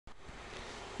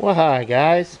Well, hi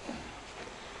guys.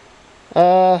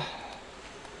 I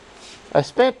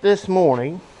spent this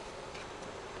morning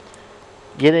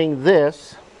getting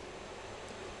this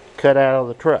cut out of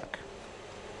the truck,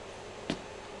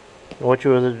 which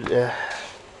was a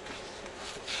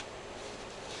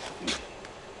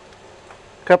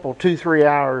couple, 2-3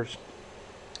 hours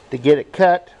to get it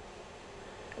cut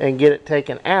and get it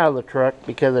taken out of the truck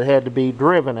because it had to be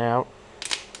driven out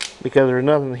because there's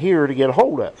nothing here to get a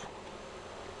hold of.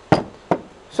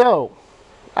 So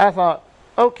I thought,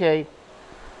 okay,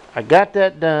 I got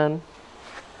that done.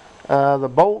 The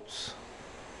bolts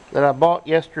that I bought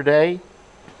yesterday,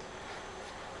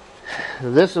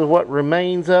 this is what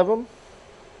remains of them.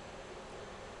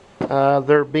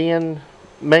 They're being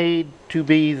made to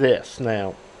be this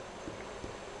now.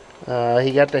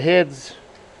 He got the heads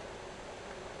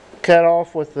cut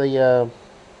off with the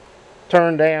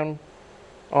turn down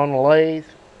on the lathe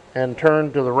and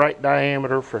turned to the right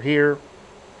diameter for here.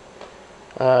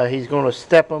 He's going to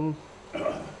step them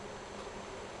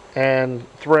and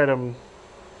thread them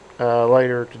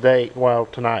later today, well,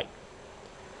 tonight.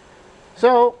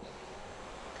 So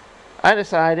I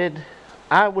decided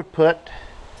I would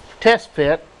test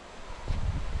fit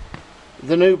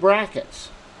the new brackets,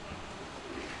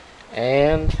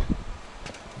 and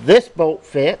this bolt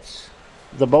fits,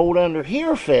 the bolt under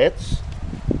here fits,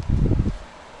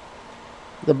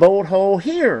 the bolt hole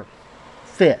here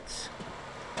fits.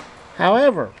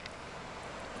 However,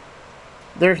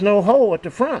 there's no hole at the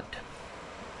front.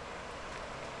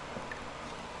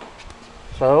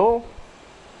 So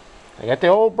I got the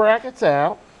old brackets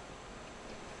out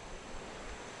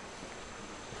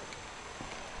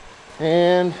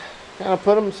and kind of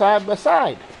put them side by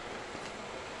side.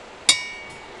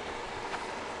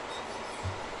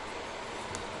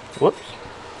 Whoops.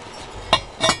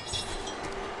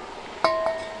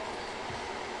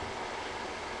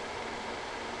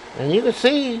 And you can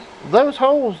see those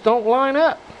holes don't line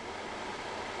up.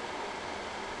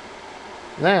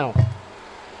 Now,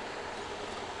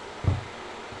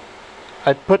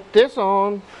 I put this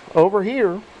on over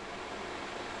here.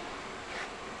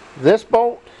 This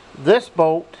bolt,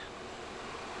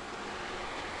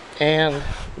 and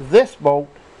this bolt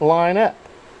line up.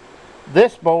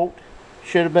 This bolt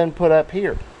should have been put up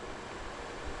here.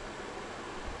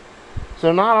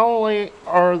 So not only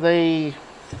are they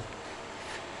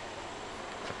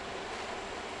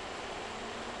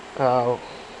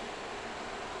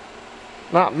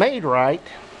not made right,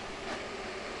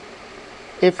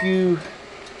 if you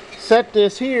set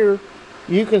this here,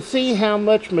 you can see how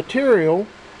much material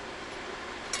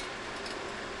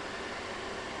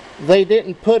they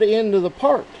didn't put into the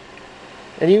part,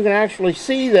 and you can actually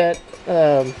see that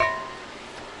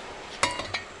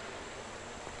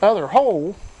other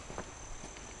hole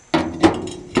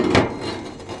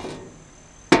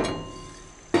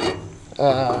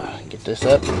get this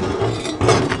up.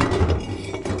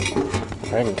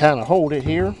 I can kind of hold it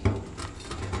here.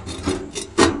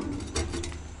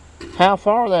 How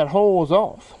far that hole is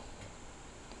off.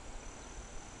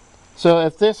 So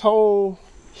if this hole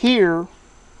here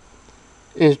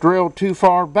is drilled too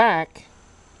far back,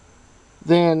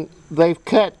 then they've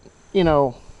cut, you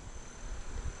know,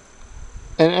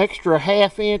 an extra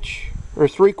 1/2 inch or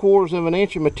 3/4 of an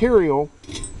inch of material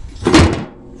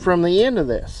from the end of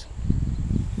this.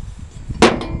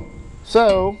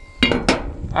 So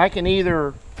I can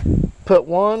either put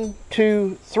 1,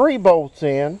 2, 3 bolts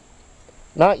in,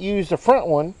 not use the front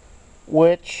one,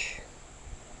 which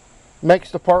makes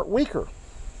the part weaker.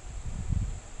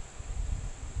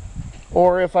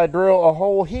 Or if I drill a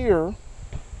hole here,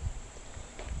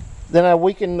 then I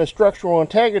weaken the structural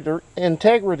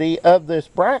integrity of this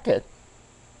bracket.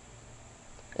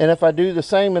 And if I do the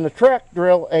same in the truck,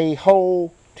 drill a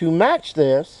hole to match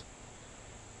this,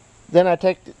 then I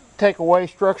take away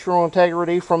structural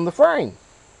integrity from the frame.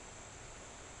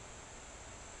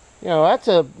 You know, that's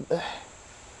it's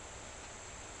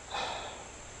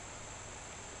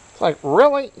like,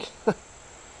 really?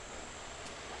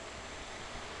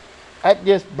 That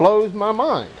just blows my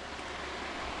mind.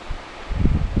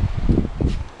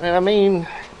 And I mean,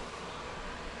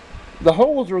 the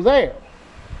holes are there.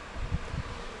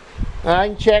 I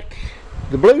can check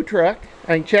the blue truck,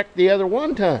 I can check the other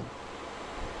 1 ton,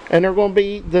 and they're going to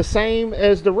be the same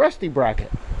as the rusty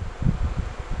bracket.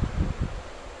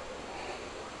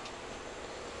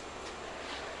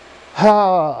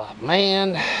 Oh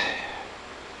man,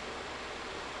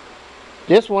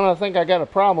 this one I think I got a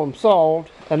problem solved.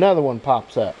 Another one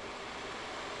pops up.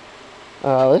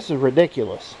 This is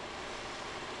ridiculous.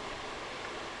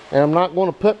 And I'm not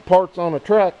going to put parts on a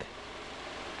truck.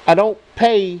 I don't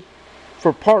pay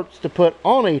for parts to put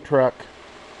on a truck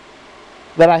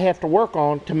that I have to work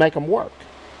on to make them work.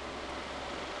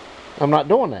 I'm not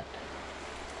doing that.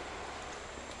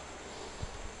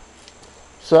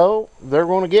 So they're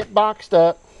going to get boxed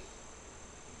up.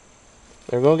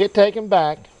 They're going to get taken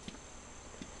back.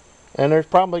 And there's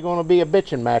probably going to be a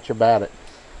bitching match about it.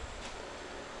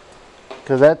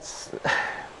 Because that's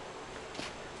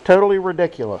totally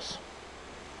ridiculous.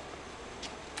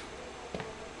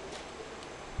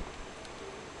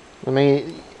 I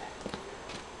mean,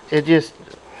 it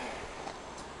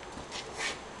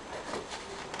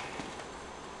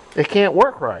can't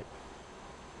work right.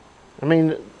 I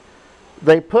mean,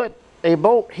 they put a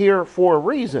bolt here for a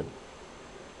reason.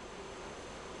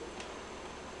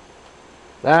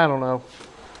 I don't know.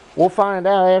 We'll find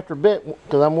out after a bit,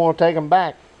 because I'm going to take them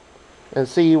back and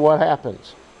see what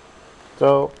happens.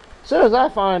 So, as soon as I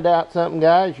find out something,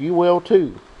 guys, you will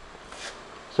too.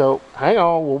 So, hang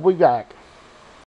on, we'll be back.